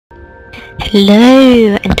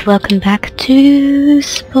Hello and welcome back to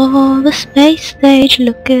Spore, the space stage.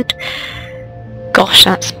 Look at... Gosh,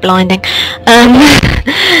 that's blinding. I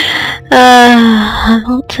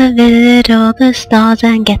want to visit all the stars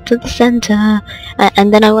and get to the centre.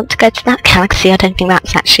 And then I want to go to that galaxy. I don't think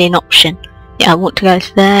that's actually an option. Yeah, I want to go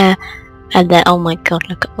to there. And then, oh my god,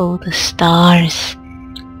 look at all the stars.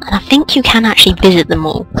 And I think you can actually visit them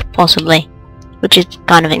all, possibly. Which is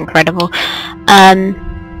kind of incredible.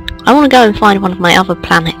 I want to go and find one of my other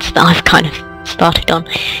planets that I've kind of started on.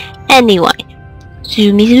 Anyway,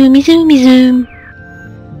 zoomy zoomy zoomy zoom.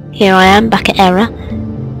 Here I am, back at Error.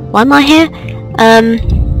 Why am I here?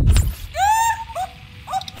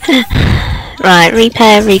 Right,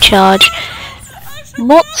 repair, recharge.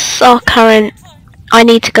 What's our current... I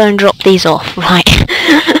need to go and drop these off, right.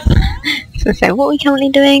 So what are we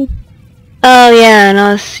currently doing? Oh yeah, and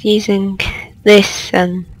I was using this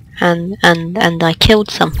and I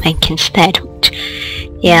killed something instead, which,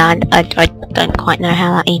 yeah, I don't quite know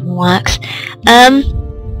how that even works.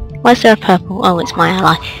 Why is there a purple? Oh, it's my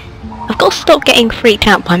ally. I've got to stop getting freaked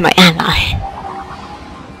out by my ally.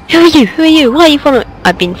 Who are you? Who are you? Why are you following?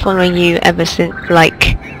 I've been following you ever since,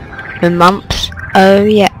 like, the months. Oh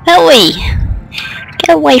yeah. Oi!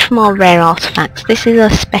 Get away from our rare artifacts. This is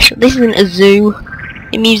a special... This isn't a zoo.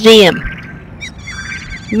 A museum.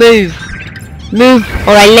 Move! Move,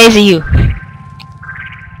 or I laser you!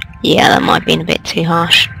 Yeah, that might have been a bit too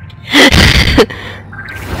harsh.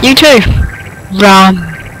 You too! Run!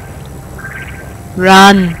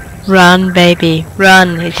 Run! Run, baby,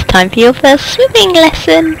 run! It's time for your first swimming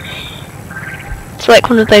lesson! It's like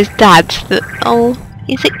one of those dads that... Oh,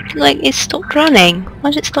 is it like it stopped running?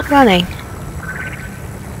 Why did it stop running?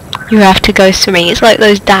 You have to go swimming. It's like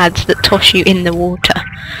those dads that toss you in the water.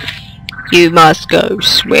 You must go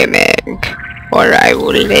swimming, or I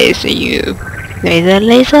will laser you. Laser,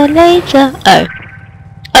 laser, laser. Oh.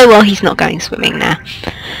 Oh well, he's not going swimming now.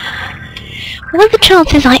 What are the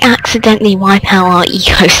chances I accidentally wipe out our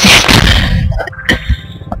ecosystem?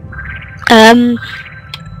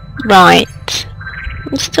 Right.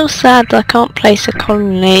 I'm still sad that I can't place a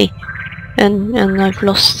colony and I've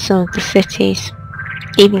lost some of the cities.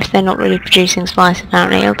 Even if they're not really producing spice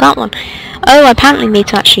apparently. Oh, that one. Oh, I apparently need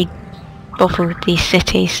to actually bother with these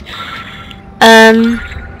cities.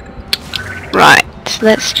 Right,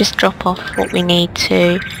 let's just drop off what we need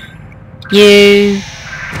to. You...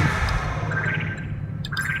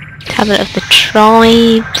 Tablet of the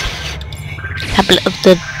tribes. Tablet of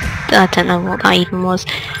the... I don't know what that even was.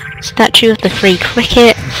 Statue of the three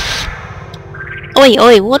crickets. Oi,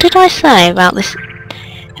 oi, what did I say about this?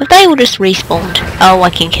 Have they all just respawned? Oh, I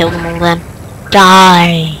can kill them all then.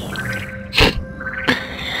 Die!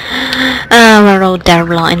 Our old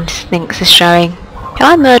derelict instincts are showing. Can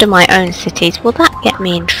I murder my own cities? Will that get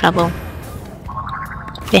me in trouble?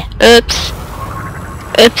 Yeah. Oops.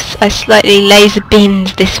 Oops, I slightly laser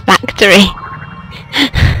beamed this factory.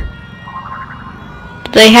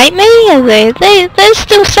 Do they hate me? Are they're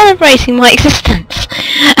still celebrating my existence.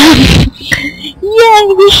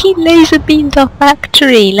 Yay! Laser beamed our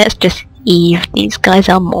factory. Let's just Eve. These guys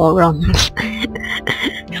are morons.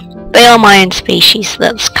 They are my own species, so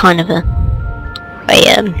that's kind of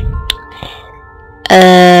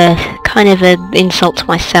kind of an insult to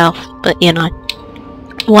myself, but you know,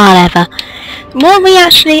 whatever. What are we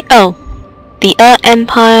actually... Oh, the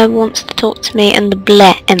Empire wants to talk to me, and the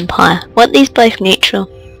Blair Empire. Weren't these both neutral?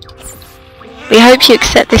 We hope you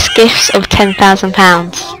accept this gift of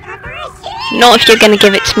 £10,000. Not if you're going to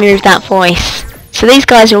give it to me with that voice. So these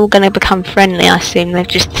guys are all going to become friendly, I assume. They've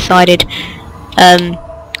just decided.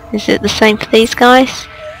 Is it the same for these guys?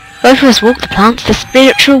 Both of us walk the plants to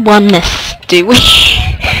spiritual oneness, do we?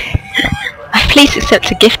 Please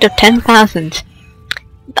accept a gift of 10,000.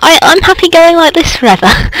 I'm happy going like this forever.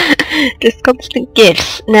 Just constant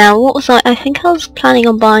gifts. Now, what was I think I was planning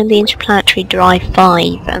on buying the Interplanetary Drive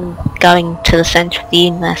 5 and going to the centre of the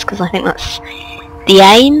universe, because I think that's the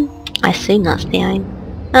aim. I assume that's the aim.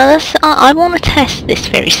 Now, I want to test this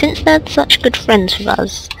theory. Since they're such good friends with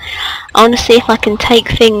us, I want to see if I can take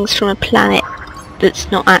things from a planet that's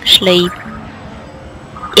not actually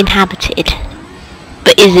inhabited,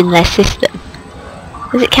 but is in their system.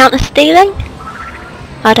 Does it count as stealing?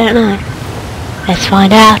 I don't know. Let's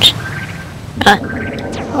find out.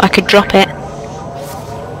 I could drop it.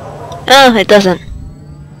 Oh, it doesn't.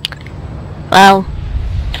 Well,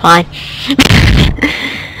 fine.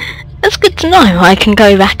 That's good to know. I can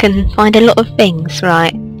go back and find a lot of things,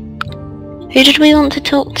 right. Who did we want to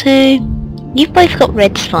talk to? You've both got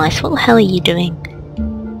red spice. What the hell are you doing?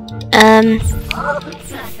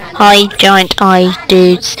 Hi, giant eye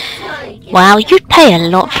dudes. Wow, you'd pay a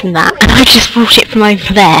lot from that, and I just bought it from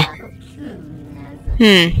over there.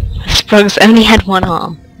 Sprugs only had one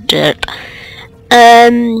arm. Dirt.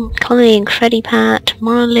 Colony and Credipat,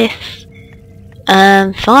 Monolith,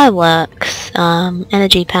 Fireworks,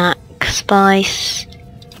 Energy Pack, Spice.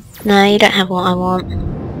 No, you don't have what I want.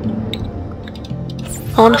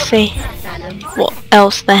 I want to see what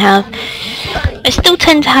else they have. I still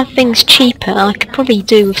tend to have things cheaper. I could probably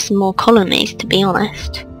do with some more colonies, to be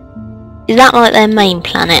honest. Is that like their main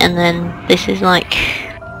planet, and then this is like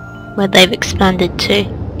where they've expanded to?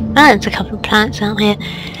 Ah, there's a couple of planets out here.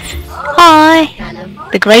 Hi!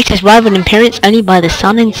 The greatest rival in appearance only by the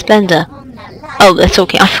sun in splendour. Oh, they're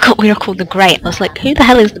talking. I forgot we were called the Great. I was like, who the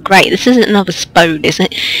hell is the Great? This isn't another Spode, is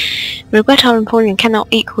it? We regret our emporium cannot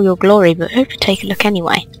equal your glory, but hope to take a look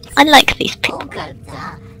anyway. I like these people.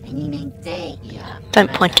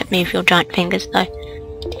 Don't point at me with your giant fingers, though.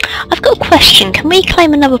 I've got a question. Can we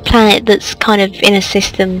claim another planet that's kind of in a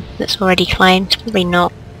system that's already claimed? Probably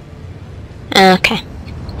not. Okay.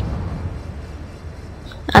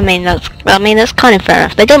 I mean that's kind of fair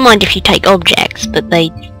enough. They don't mind if you take objects, but they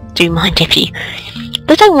do mind if you...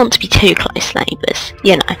 They don't want to be too close neighbours,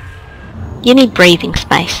 you know. You need breathing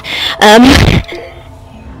space. Right.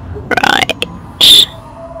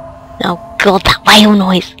 Oh god, that whale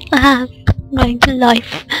noise. Ah, going to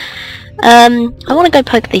life. I want to go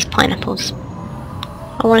poke these pineapples.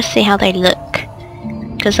 I want to see how they look.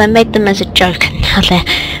 Because I made them as a joke and now they're...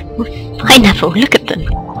 Pineapple, look at them.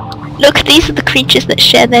 Look, these are the creatures that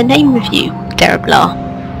share their name with you, Derablar.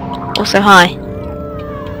 Also, hi.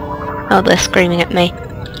 Oh, they're screaming at me.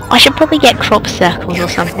 I should probably get crop circles or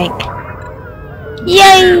something.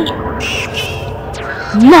 Yay!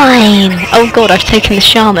 Mine! Oh god, I've taken the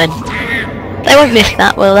shaman. They won't miss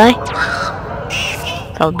that, will they?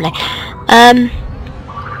 Probably. I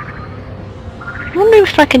wonder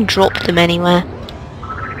if I can drop them anywhere.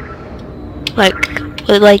 Like,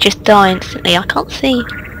 will they just die instantly? I can't see.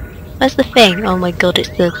 Where's the thing? Oh my god, it's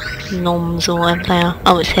the noms or whatever they are.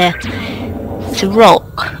 Oh, it's here. It's a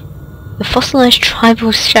rock. The fossilised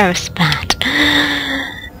tribal sheriff's badge.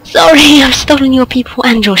 Sorry, I've stolen your people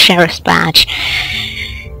and your sheriff's badge.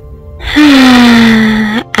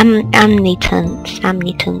 Amnitants.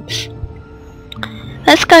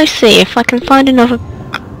 Let's go see if I can find another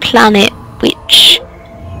planet which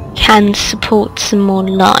can support some more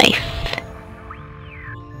life.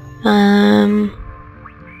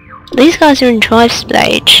 These guys are in tribe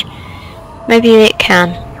stage. Maybe it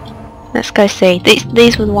can. Let's go see.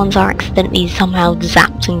 These were the ones I accidentally somehow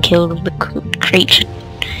zapped and killed with the creature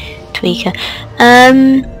tweaker.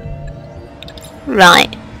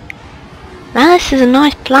 Right. Now this is a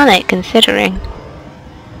nice planet considering.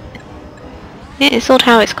 Yeah, it's odd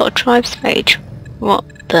how it's got a tribes page. What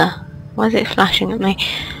the? Why is it flashing at me?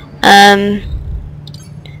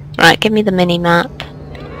 Right, give me the mini map.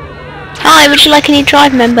 Hi, would you like a new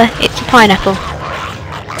tribe member? It's a pineapple.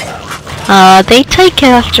 Ah, they take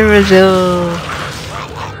after us all.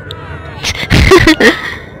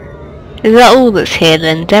 Is that all that's here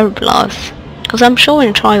then? Derablars? Because I'm sure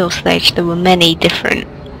in trial stage there were many different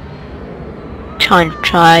kind of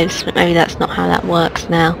tribes, but maybe that's not how that works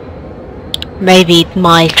now. Maybe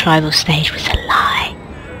my tribal stage was a lie.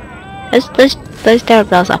 Those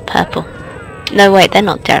Derablars are purple. No wait, they're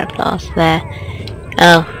not Derablars, they're...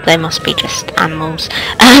 Oh, they must be just animals.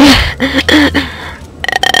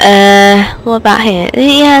 What about here?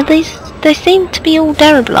 Yeah, they seem to be all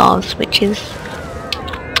Derablars, which is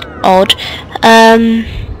odd.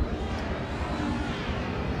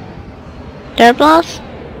 Derablars?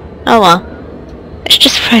 Oh well. Let's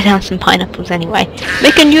just throw down some pineapples anyway.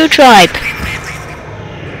 Make a new tribe!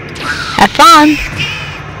 Have fun!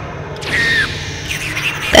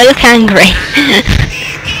 They look angry.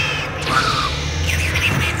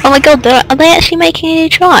 Oh my god, are they actually making a new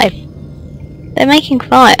tribe? They're making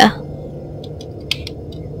fire.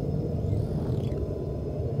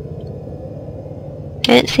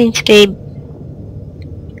 They don't seem to be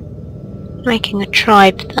making a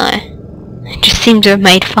tribe though. They just seem to have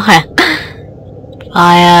made fire.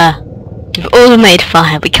 Fire! We've all made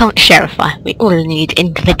fire, we can't share a fire, we all need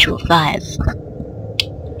individual fires.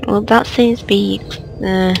 Well, that seems to be...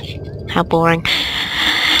 how boring.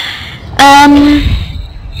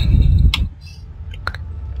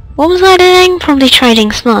 What was I doing? Probably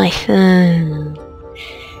trading spice.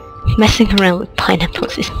 Messing around with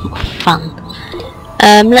pineapples is more fun.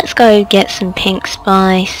 Let's go get some pink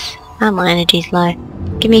spice. And my energy's low.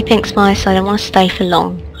 Give me pink spice, I don't want to stay for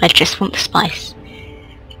long. I just want the spice.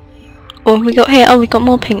 What have we got here? Oh, we got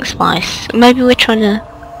more pink spice. Maybe we're trying to...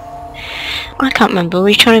 I can't remember. Are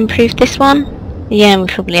we trying to improve this one? Yeah, we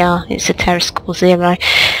probably are. It's a terror score 0.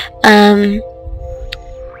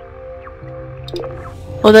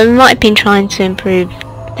 Although we might have been trying to improve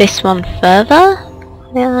this one further.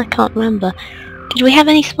 Yeah, I can't remember. Did we have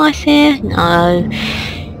any spice here? No.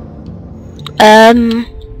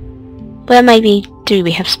 Where maybe do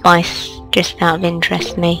we have spice? Just out of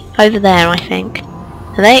interest to me. Over there, I think.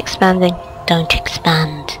 Are they expanding? Don't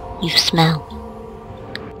expand. You smell.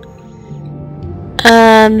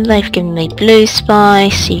 They've given me blue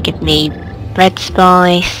spice. You give me red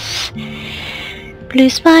spice. Blue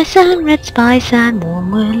spice and red spice and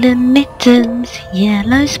warm wool mittens.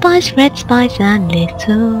 Yellow spice, red spice and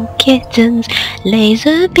little kittens.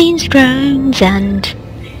 Laser beams, drones and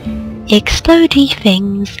explodey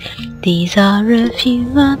things. These are a few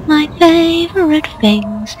of my favourite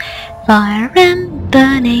things. Fire and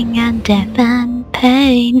burning and death and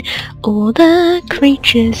pain. All the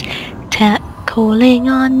creatures calling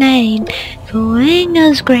our name, calling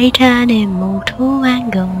us great and immortal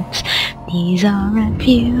and gods. These are a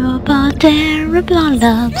few of our terrible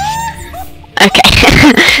loves. Okay.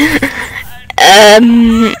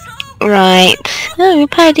 Right. Oh, we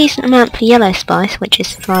pay a decent amount for yellow spice, which is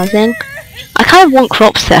surprising. I kind of want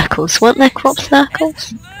crop circles. Weren't there crop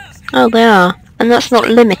circles? Oh, they are. And that's not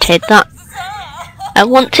limited. That I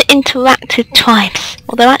want to interact with tribes.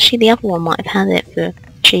 Although actually the other one might have had it for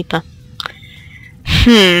cheaper.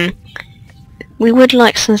 We would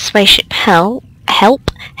like some spaceship health.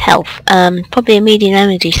 Probably a medium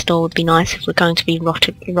energy store would be nice if we're going to be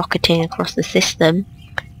rocketing across the system.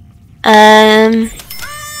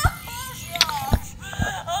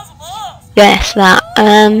 Yes, that.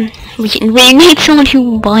 We need someone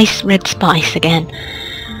who buys red spice again.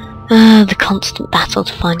 The constant battle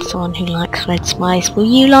to find someone who likes red spice. Will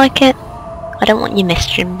you like it? I don't want you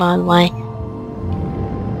mischief, by the way.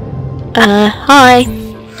 Hi.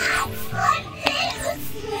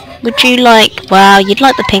 Would you like... Wow, you'd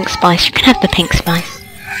like the pink spice. You can have the pink spice.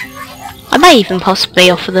 I may even possibly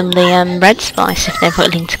offer them the red spice if they're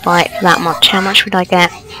willing to buy it for that much. How much would I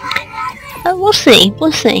get? We'll see.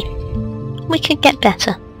 We'll see. We could get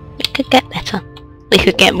better. We could get better. We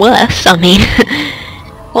could get worse, I mean.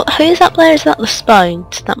 What? Who's up there? Is that the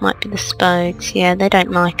Spodes? That might be the Spodes. Yeah, they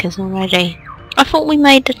don't like us already. I thought we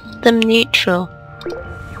made them neutral.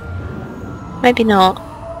 Maybe not.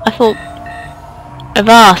 I thought...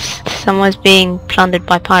 Avast! Someone's being plundered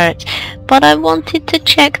by pirates. But I wanted to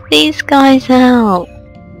check these guys out.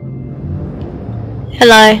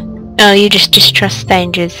 Hello. Oh, you just distrust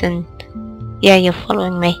strangers and... Yeah, you're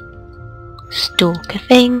following me. Stalker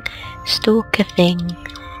thing. Stalker thing.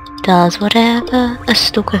 Does whatever a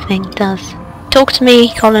stalker thing does. Talk to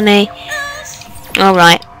me, colony.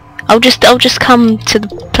 Alright. I'll just come to the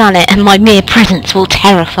planet and my mere presence will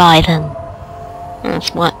terrify them.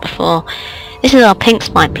 That's worked before. This is our pink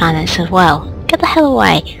spike planets as well. Get the hell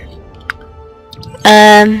away.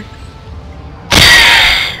 I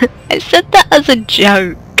said that as a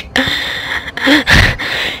joke.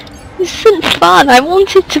 This isn't fun. I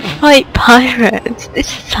wanted to fight pirates. This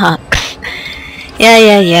sucks.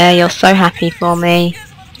 Yeah, you're so happy for me.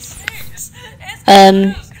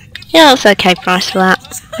 Yeah, that's okay price for that.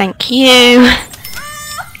 Thank you.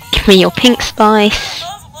 Give me your pink spice.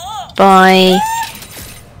 Bye.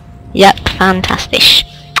 Yep, fantastic.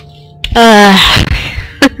 The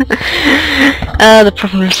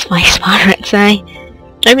problem with spice pirates, eh?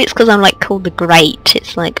 Maybe it's because I'm like called the Great.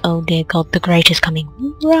 It's like, oh dear God, the Great is coming.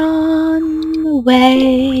 Run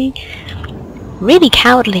away. Really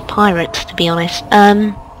cowardly pirates, to be honest.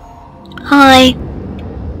 Hi.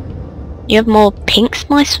 You have more pink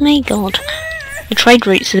spice for me? God. The trade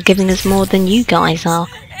routes are giving us more than you guys are.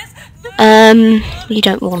 You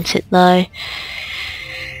don't want it though.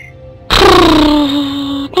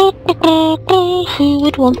 Who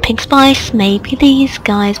would want pink spice? Maybe these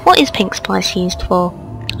guys. What is pink spice used for?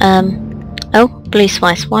 Oh, blue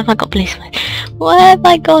spice. Why have I got blue spice? Why have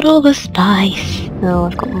I got all the spice? Oh,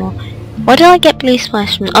 I've got more. Why did I get blue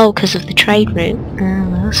spice from? Oh, because of the trade route.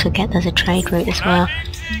 I always forget there's a trade route as well.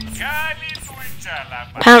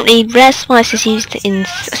 Apparently, rare spice is used in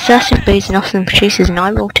certain foods and often produces an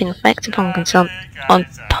eye-rolling effect upon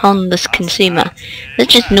the consumer.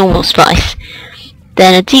 That's just normal spice.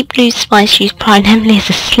 Then a deep blue spice used primarily as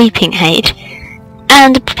a sleeping aid,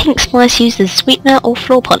 and a pink spice used as a sweetener or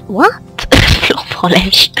floor polish. What? Floor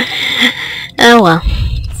polish. Oh well.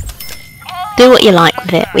 Do what you like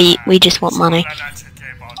with it. We just want money.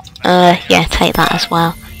 Yeah, take that as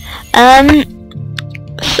well.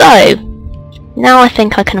 So now I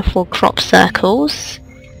think I can afford crop circles.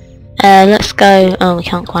 Let's go. Oh, we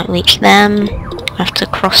can't quite reach them. We have to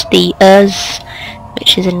cross the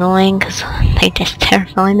which is annoying because they just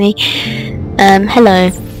terrify me. Hello.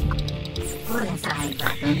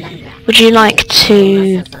 Would you like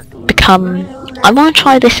to become... I want to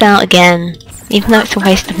try this out again, even though it's a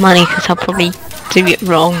waste of money because I'll probably do it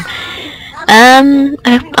wrong. I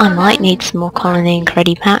might need some more colony and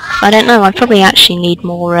credit packs. I don't know, I probably actually need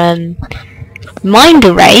more, mind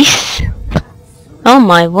erase. Oh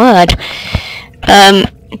my word.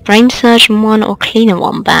 Brain surgeon 1 or cleaner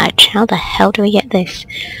 1 badge. How the hell do we get this?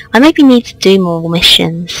 I maybe need to do more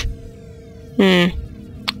missions.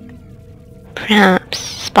 Perhaps.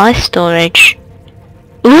 Spy storage.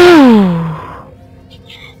 Ooh!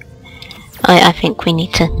 I think we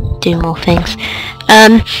need to do more things.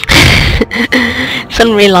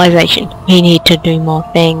 Some realization. We need to do more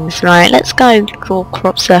things. Right, let's go for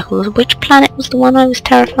crop circles. Which planet was the one I was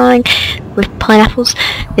terrifying with pineapples?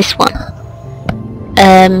 This one.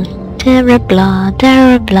 Derabla,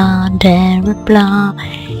 Derabla, Derabla.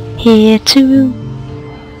 Here to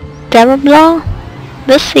Derabla?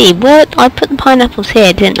 Let's see, where I put the pineapples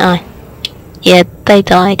here, didn't I? Yeah, they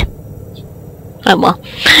died. Oh well.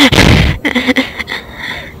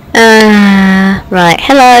 Right,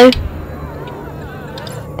 hello.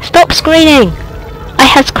 Stop screaming! I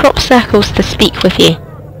have crop circles to speak with you.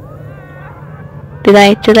 Do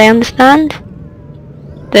they understand?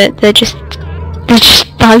 They're just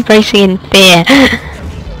vibrating in fear.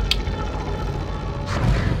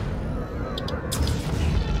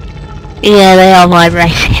 Yeah, they are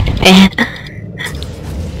vibrating in fear.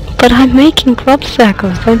 But I'm making crop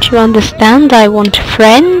circles, don't you understand? I want a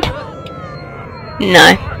friend?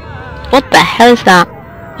 No. What the hell is that?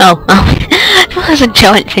 Oh, there's a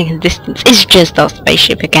giant thing in the distance. It's just our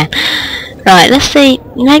spaceship again. Right, let's see.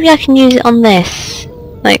 Maybe I can use it on this.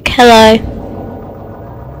 Like, hello.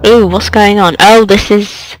 Ooh, what's going on? Oh, this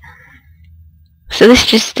is... So does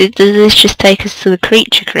this just take us to the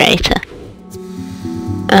creature creator?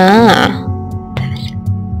 Ah.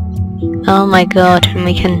 Oh my god, and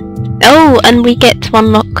we can... Oh, and we get to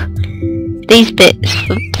unlock these bits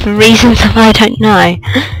for reasons that I don't know.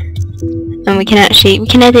 And we can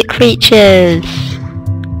edit creatures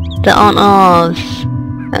that aren't ours.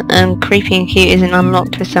 And creepy and cute isn't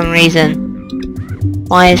unlocked for some reason.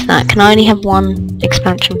 Why is that? Can I only have one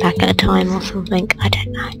expansion pack at a time or something? I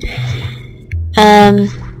don't know.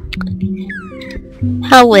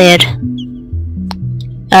 How weird.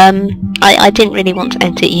 I didn't really want to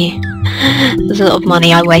edit you. There's a lot of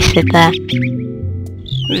money I wasted there.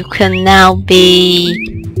 You can now be...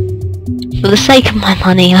 For the sake of my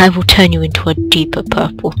money, I will turn you into a deeper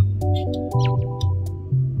purple.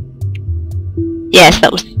 Yes,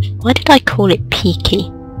 that was... Why did I call it peaky?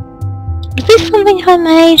 Was this something I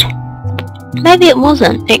made? Maybe it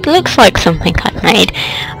wasn't. It looks like something I made.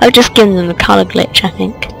 I've just given them a colour glitch, I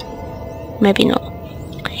think. Maybe not.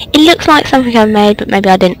 It looks like something I made, but maybe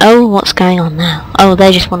I didn't. Oh, what's going on now? Oh,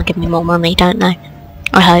 they just want to give me more money, don't they?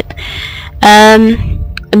 I hope.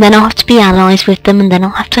 And then I'll have to be allies with them, and then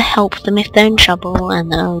I'll have to help them if they're in trouble,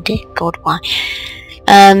 and oh dear god, why?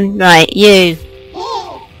 Right, you.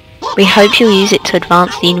 We hope you'll use it to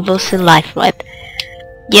advance the universal life web.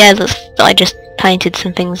 Yeah, I just painted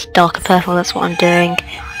some things darker purple, that's what I'm doing.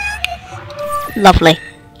 Lovely.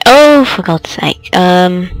 Oh, for God's sake.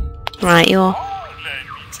 Right, you're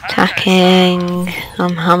attacking.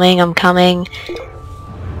 I'm humming, I'm coming.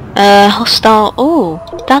 Hostile. Oh,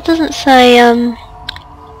 that doesn't say,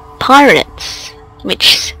 pirates,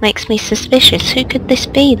 which makes me suspicious. Who could this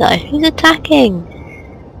be, though? Who's attacking?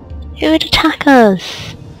 Who would attack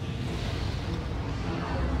us?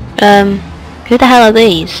 Who the hell are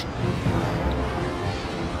these?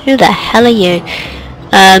 Who the hell are you?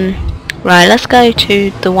 Right, let's go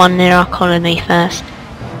to the one near our colony first.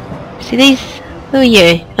 See these? Who are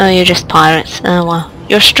you? Oh, you're just pirates. Oh well.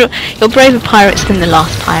 You're braver pirates than the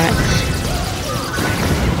last pirates.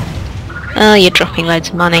 Oh, you're dropping loads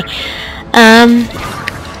of money. And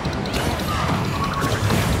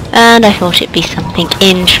I thought it'd be something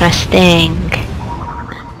interesting.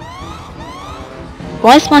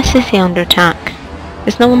 Why is my city under attack?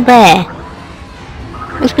 There's no one there.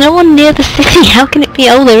 There's no one near the city. How can it be?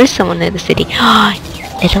 Oh, there is someone near the city. Oh, you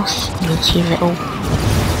little sneaky little...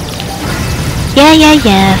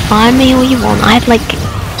 Yeah, fire me all you want. I have, like,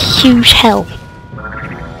 huge health.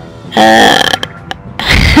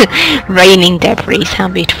 Raining debris, how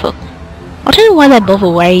beautiful. I don't know why they bother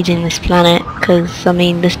raiding this planet, because, I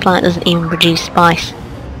mean, this planet doesn't even produce spice.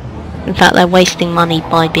 In fact, they're wasting money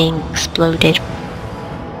by being exploded.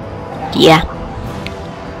 Yeah.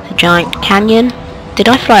 The giant canyon. Did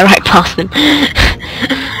I fly right past them?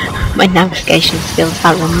 My navigation skills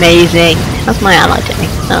are amazing. How's my ally doing?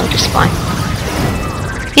 Oh, just fine.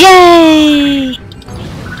 Yay!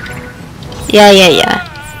 Yeah.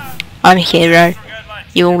 I'm a hero.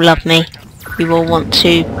 You all love me. You all want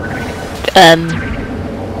to,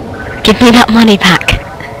 give me that money back.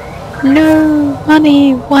 No,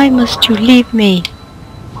 money, why must you leave me?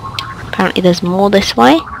 Apparently there's more this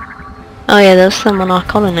way. Oh yeah, there was some on our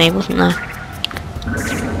colony, wasn't there?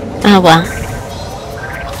 Oh well.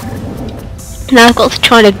 Now I've got to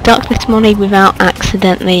try to duck this money without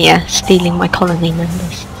accidentally, stealing my colony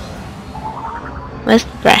members. Where's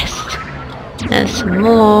the rest? There's some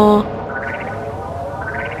more.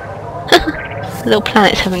 The little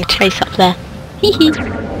planet's having a chase up there. Hee.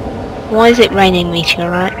 Why is it raining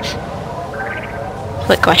meteorites?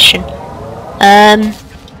 Quick question.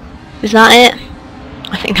 Is that it?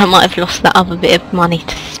 I think I might have lost that other bit of money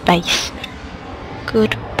to space.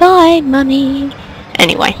 Goodbye, money.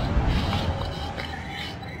 Anyway.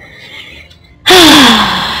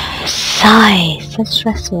 Sigh, so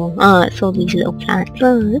stressful. Oh, it's all these little planets.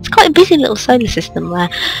 Oh, it's quite a busy little solar system there.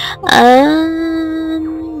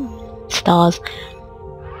 Stars.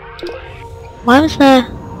 Why was there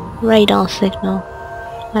radar signal?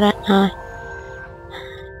 I don't know.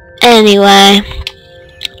 Anyway,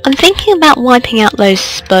 I'm thinking about wiping out those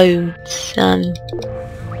spodes.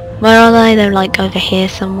 Where are they? They're like over here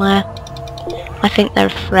somewhere. I think they're a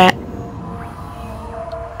threat.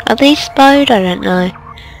 Are these Spode? I don't know.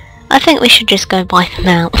 I think we should just go wipe them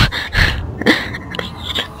out.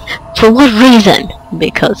 For what reason?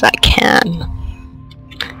 Because I can.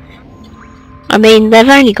 I mean, they've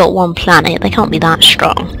only got one planet. They can't be that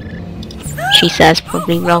strong. She says,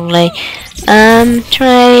 probably wrongly.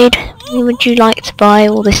 Trade. Would you like to buy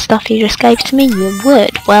all this stuff you just gave to me? You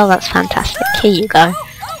would. Well, that's fantastic. Here you go.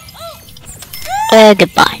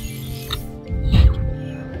 Goodbye.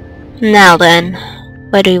 Now then,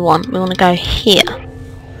 where do we want? We want to go here.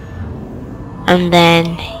 And then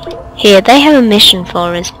here. They have a mission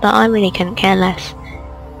for us, but I really couldn't care less.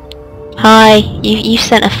 Hi, you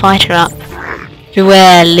sent a fighter up.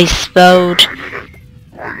 Beware, Liz Spode.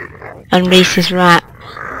 And Reese's rat.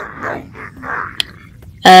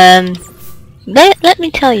 Let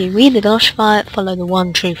me tell you, we the Gosh follow the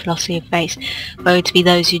one true philosophy of faith. Woe to be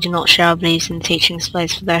those who do not share our beliefs in the teachings of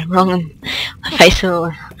those, for they are wrong and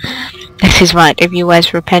faithful. This is right. If you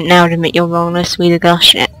always repent now and admit your wrongness, we the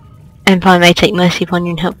Gosh Empire may take mercy upon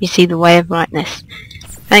you and help you see the way of rightness.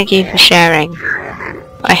 Thank you for sharing.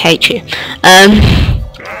 I hate you.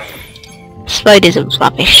 Spode is a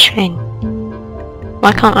rubbish thing.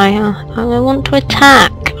 Why can't I want to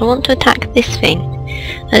attack. I want to attack this thing.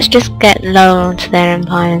 Let's just get lower onto their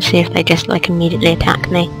empire and see if they just like immediately attack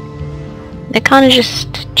me. They're kind of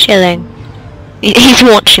just chilling. He's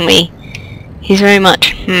watching me. He's very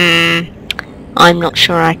much, I'm not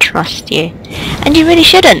sure I trust you. And you really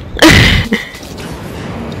shouldn't.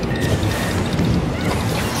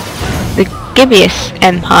 The Gibeus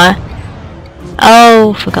Empire.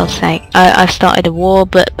 Oh, for God's sake. I've started a war,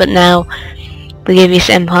 but now the Gibeus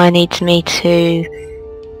Empire needs me to...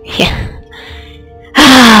 Yeah.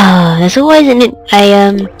 There's always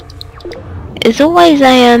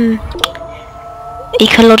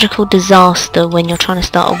ecological disaster when you're trying to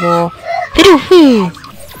start a war. Fiddle-foo!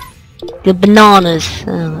 The bananas.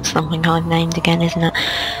 Oh, that's something I've named again, isn't it?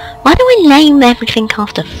 Why do I name everything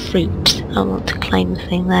after fruit? I want to claim the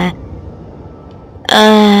thing there.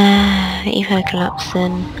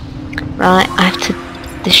 Evocolapsin. Right, I have to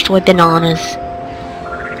destroy bananas.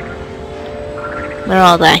 Where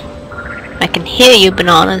are they? I can hear you,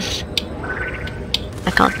 bananas.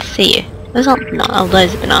 I can't see you. Those aren't bananas. Oh,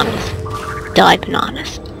 those are bananas. Die,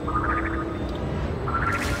 bananas.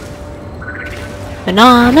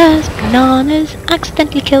 Bananas, bananas.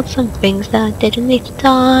 Accidentally killed some things that didn't need to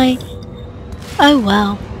die. Oh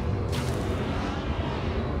well.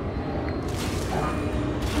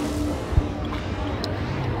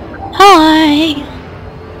 Hi.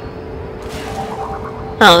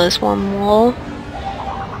 Oh, there's one more.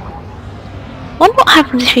 Wonder what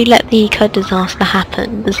happens if you let the eco disaster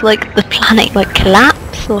happen. Does like the planet like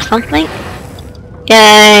collapse or something?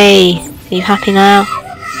 Yay! Are you happy now?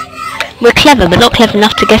 We're clever, but not clever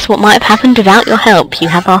enough to guess what might have happened without your help. You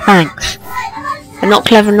have our thanks. We're not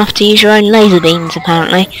clever enough to use your own laser beams,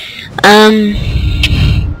 apparently.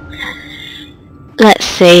 Let's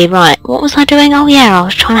see. Right, what was I doing? Oh yeah, I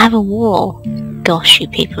was trying to have a war. Gosh, you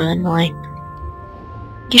people are annoying.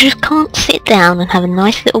 You just can't sit down and have a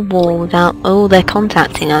nice little war without... Oh, they're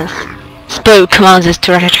contacting us. Spode commands us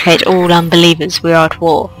to eradicate all unbelievers. We are at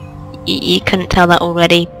war. You couldn't tell that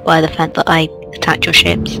already by the fact that I attacked your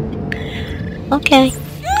ships. Okay.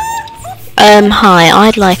 Hi,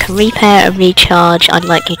 I'd like a repair, a recharge. I'd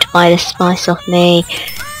like you to buy this spice off me.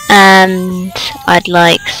 And I'd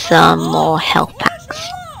like some more health packs.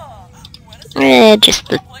 Just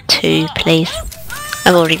the 2, please.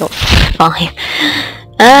 I've already got 5.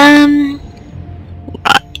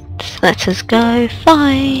 Right, let us go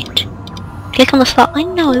fight. Click on the start. I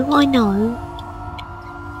know.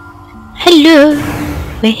 Hello,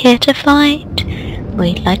 we're here to fight.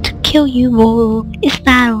 We'd like to kill you all. Is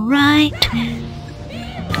that alright?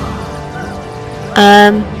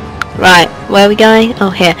 Right, where are we going? Oh,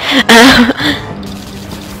 here.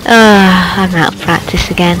 I'm out of practice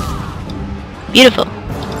again. Beautiful.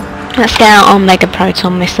 Let's get out our Mega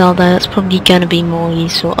Proton Missile though, that's probably going to be more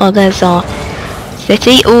useful. Oh, there's our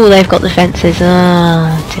city. Oh, they've got the fences.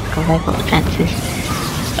 Typical, they've got the fences.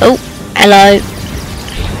 Oh, hello.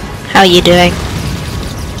 How are you doing?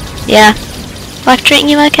 Yeah? Life treating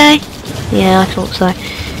you okay? Yeah, I thought so.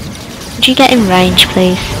 Would you get in range,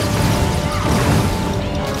 please?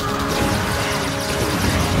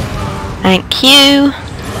 Thank you.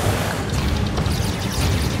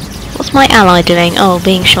 What's my ally doing? Oh,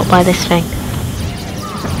 being shot by this thing.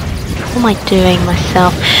 What am I doing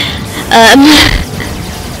myself?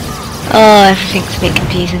 Oh, everything's a bit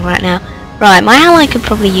confusing right now. Right, my ally could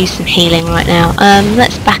probably use some healing right now.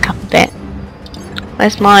 Let's back up a bit.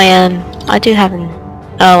 Where's my, I do have an...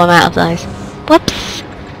 Oh, I'm out of those. Whoops!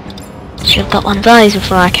 Should have got one of those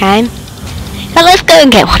before I came. Now let's go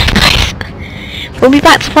and get one of those. We'll be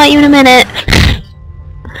back to fight you in a minute.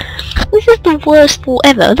 This is the worst war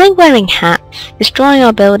ever. Are they wearing hats? Destroying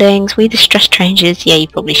our buildings. We distress strangers. Yeah, you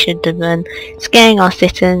probably should have done. Scaring our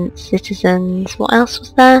citizens. What else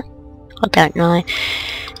was there? I don't know.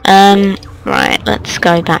 Right, let's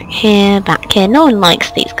go back here. No one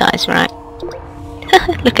likes these guys, right?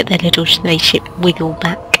 Look at their little spaceship wiggle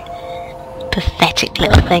back. Pathetic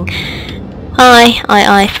little thing. Hi,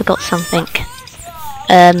 I forgot something.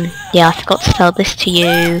 Yeah, I forgot to tell this to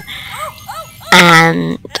you.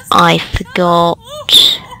 And I forgot...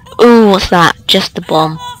 Ooh, what's that? Just the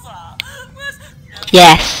bomb.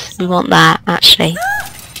 Yes, we want that, actually.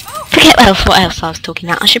 Forget what else I was talking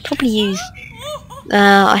about. I should probably use...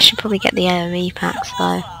 I should probably get the AoE packs,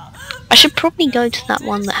 though. I should probably go to that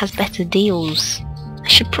one that has better deals. I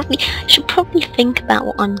should probably think about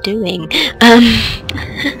what I'm doing.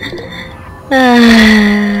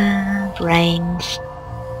 Brains.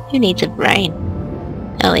 Who needs a brain?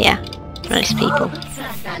 Oh yeah, most people.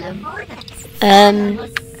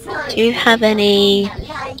 Do you have any?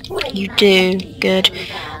 You do. Good.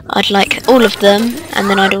 I'd like all of them, and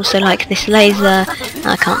then I'd also like this laser.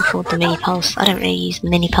 I can't afford the mini pulse. I don't really use the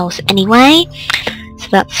mini pulse anyway, so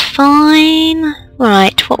that's fine.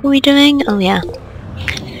 Right, what were we doing? Oh yeah.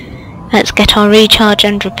 Let's get our recharge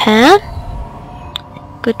and repair.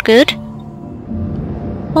 Good.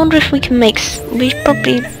 I wonder if we can make...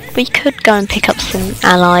 We could go and pick up some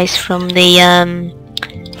allies from the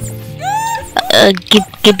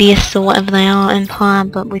Gibeus or whatever they are, Empire,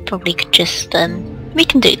 but we probably could just we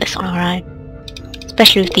can do this on our own,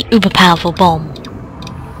 especially with the uber powerful bomb.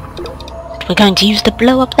 We're going to use to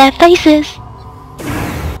blow up their faces.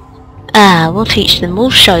 We'll teach them. We'll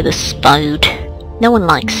show the Spode. No one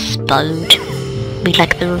likes Spode. We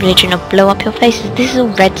like the religion of blow up your faces. This is all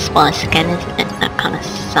red spice again, isn't it? That kind of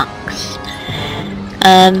sucks.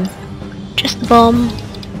 Just the bomb.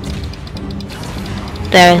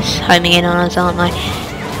 They're homing in on us, aren't they?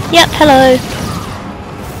 Yep, hello.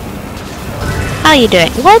 How are you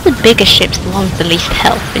doing? Why are the bigger ships the ones with the least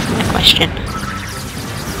health, is my question.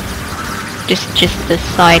 Just the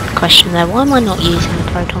side question there. Why am I not using the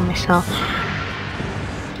proton missile?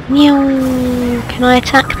 Can I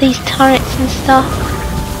attack these turrets and stuff?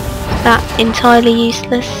 Is that entirely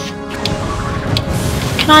useless?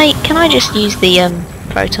 Can I just use the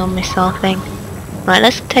proton missile thing? Right,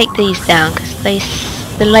 let's take these down because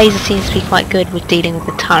the laser seems to be quite good with dealing with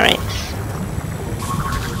the turrets.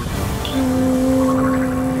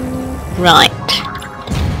 Right.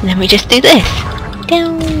 And then we just do this.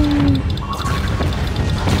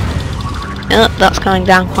 Oh, that's going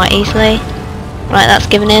down quite easily. Right, that's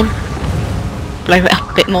given in. Blow it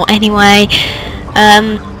up a bit more anyway.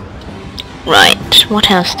 Right,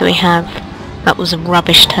 what else do we have? That was a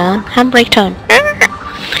rubbish turn. Handbrake turn.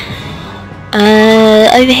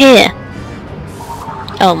 Over here.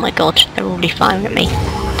 Oh my god, they're already firing at me.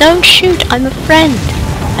 Don't shoot, I'm a friend.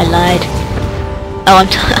 I lied. Oh,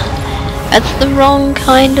 that's the wrong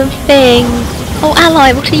kind of thing. Oh,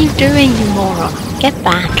 ally, what are you doing, you moron? Get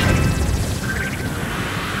back.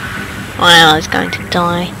 My ally's going to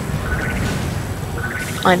die.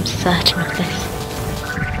 I'm certain of this.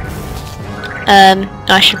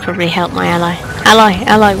 I should probably help my ally.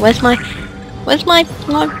 Ally, where's my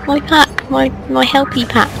pack? my helpy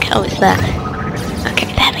pack? Oh, it's there. Okay,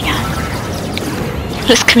 there we go.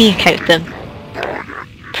 Let's communicate with them.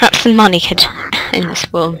 Perhaps the money could in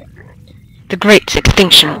this world. The Great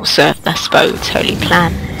Extinction will serve the Spode's holy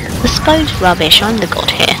plan. The Spode's rubbish, I'm the god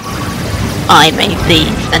here. I made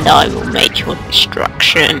these, and I will make your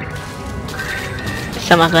destruction.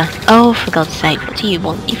 Some other... Oh, for God's sake, what do you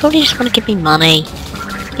want? You probably just want to give me money.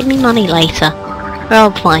 Give me money later.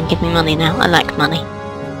 Well, fine, give me money now. I like money.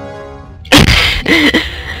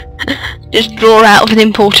 Just draw out of an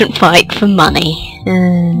important fight for money.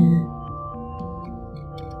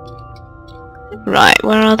 Right,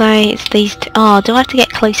 where are they? It's these two. Oh, do I have to get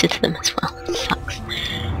closer to them as well? Sucks.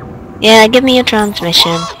 Yeah, give me your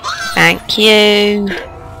transmission. Thank you.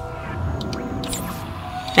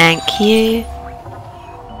 Thank you.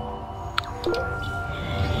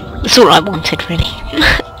 That's all I wanted, really.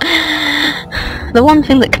 The one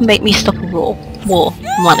thing that can make me stop a war.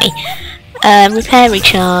 Money. Repair,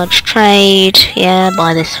 recharge, trade. Yeah,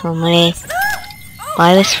 buy this from me.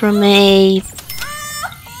 Buy this from me.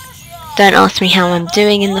 Don't ask me how I'm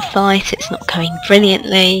doing in the fight, it's not going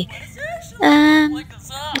brilliantly. Yeah,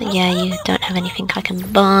 you don't have anything I can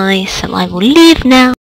buy, so I will leave now.